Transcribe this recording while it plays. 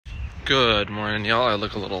Good morning, y'all. I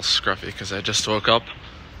look a little scruffy because I just woke up.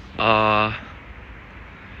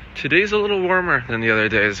 Today's a little warmer than the other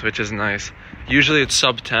days, which is nice. Usually it's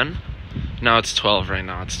sub 10. Now it's 12 right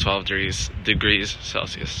now. It's 12 degrees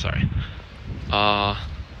Celsius, sorry. I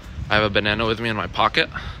have a banana with me in my pocket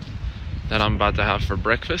that I'm about to have for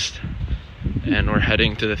breakfast. And we're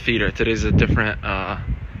heading to the theater. Today's a different,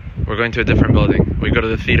 we're going to a different building. We go to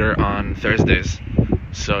the theater on Thursdays.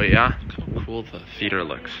 So yeah, look how cool the theater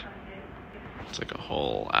looks. It's like a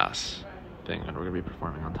whole ass thing, and we're gonna be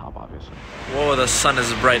performing on top, obviously. Whoa, the sun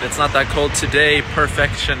is bright. It's not that cold today.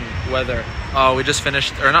 Perfection weather. Oh, we just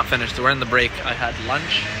finished, or not finished, we're in the break. I had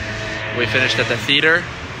lunch. We finished at the theater.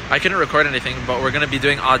 I couldn't record anything, but we're gonna be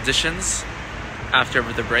doing auditions after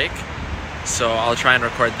the break. So I'll try and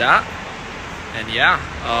record that. And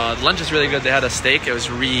yeah, the lunch is really good. They had a steak. It was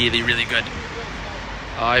really, really good.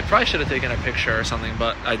 I probably should have taken a picture or something,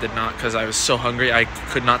 but I did not because I was so hungry. I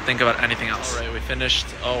could not think about anything else. All right, we finished.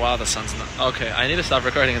 Oh wow, the sun's not... Okay, I need to stop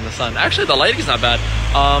recording in the sun. Actually, the lighting's not bad.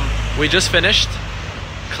 We just finished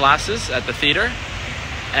classes at the theater,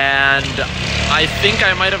 and I think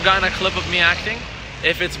I might have gotten a clip of me acting.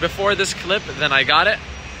 If it's before this clip, then I got it.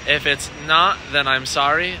 If it's not, then I'm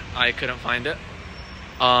sorry. I couldn't find it.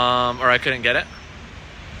 Or I couldn't get it.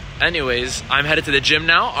 Anyways, I'm headed to the gym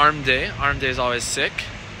now. Arm day. Arm day is always sick.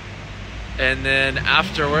 And then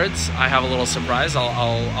afterwards, I have a little surprise.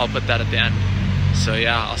 I'll put that at the end. So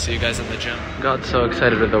yeah, I'll see you guys in the gym. Got so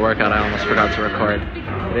excited with the workout, I almost forgot to record.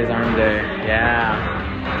 Today's arm day. Yeah.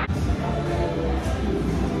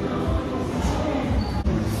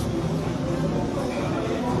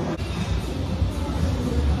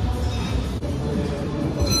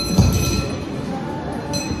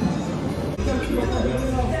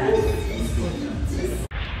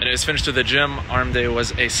 And it was finished with the gym. Arm day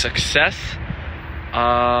was a success.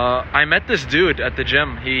 I met this dude at the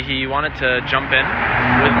gym. He wanted to jump in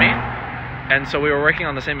with me, and so we were working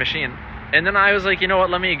on the same machine. And then I was like, you know what,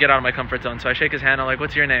 let me get out of my comfort zone. So I shake his hand. I'm like,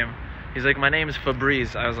 what's your name? He's like, my name is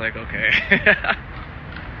Fabrice. I was like, okay.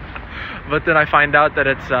 But then I find out that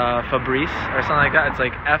it's Fabrice or something like that. It's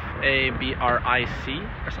like Fabric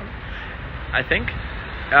or something, I think.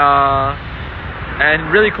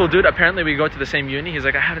 And really cool dude. Apparently we go to the same uni. He's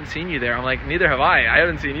like, I haven't seen you there. I'm like, neither have I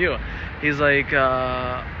haven't seen you. He's like,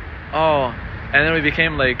 oh. And then we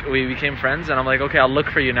became friends, and I'm like, okay, I'll look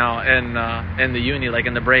for you now in the uni, like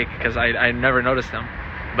in the break, because I never noticed him.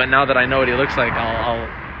 But now that I know what he looks like, I'll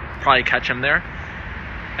probably catch him there.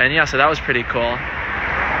 And yeah, so that was pretty cool.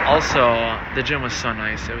 Also, the gym was so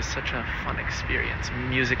nice. It was such a fun experience.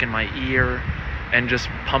 Music in my ear and just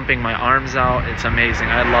pumping my arms out. It's amazing.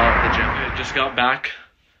 I love the gym. I just got back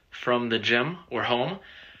from the gym. We're home.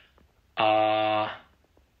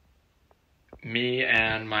 Me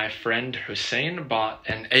and my friend Hussein bought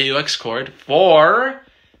an AUX cord for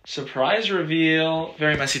surprise reveal.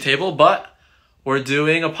 Very messy table, but we're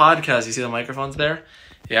doing a podcast. You see the microphones there?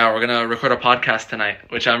 Yeah, we're gonna record a podcast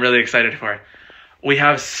tonight, which I'm really excited for. We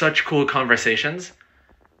have such cool conversations.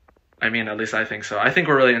 I mean, at least I think so. I think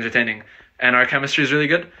we're really entertaining. And our chemistry is really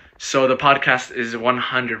good. So the podcast is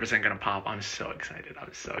 100% going to pop. I'm so excited.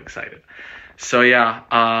 So yeah,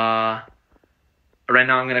 right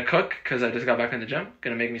now I'm going to cook because I just got back in the gym.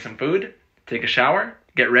 Going to make me some food, take a shower,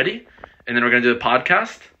 get ready. And then we're going to do the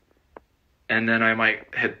podcast. And then I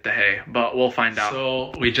might hit the hay, but we'll find out.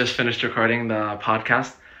 So we just finished recording the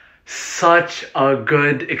podcast. Such a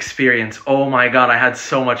good experience. Oh my God, I had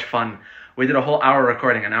so much fun. We did a whole hour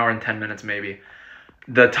recording, an hour and 10 minutes maybe.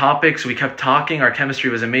 The topics, we kept talking. Our chemistry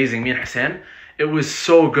was amazing. Me and Hussein, it was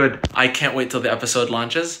so good. I can't wait till the episode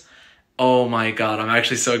launches. Oh my God, I'm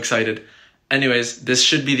actually so excited. Anyways, this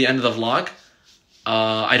should be the end of the vlog.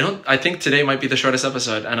 I think today might be the shortest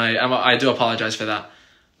episode, and I do apologize for that.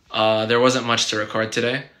 There wasn't much to record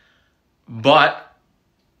today, but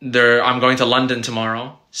I'm going to London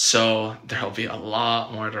tomorrow, so there'll be a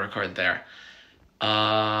lot more to record there.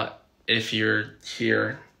 If you're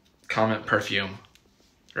here, comment perfume.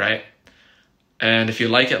 Right? And if you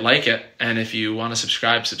like it, and if you want to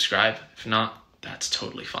subscribe. If not, that's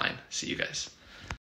totally fine. See you guys.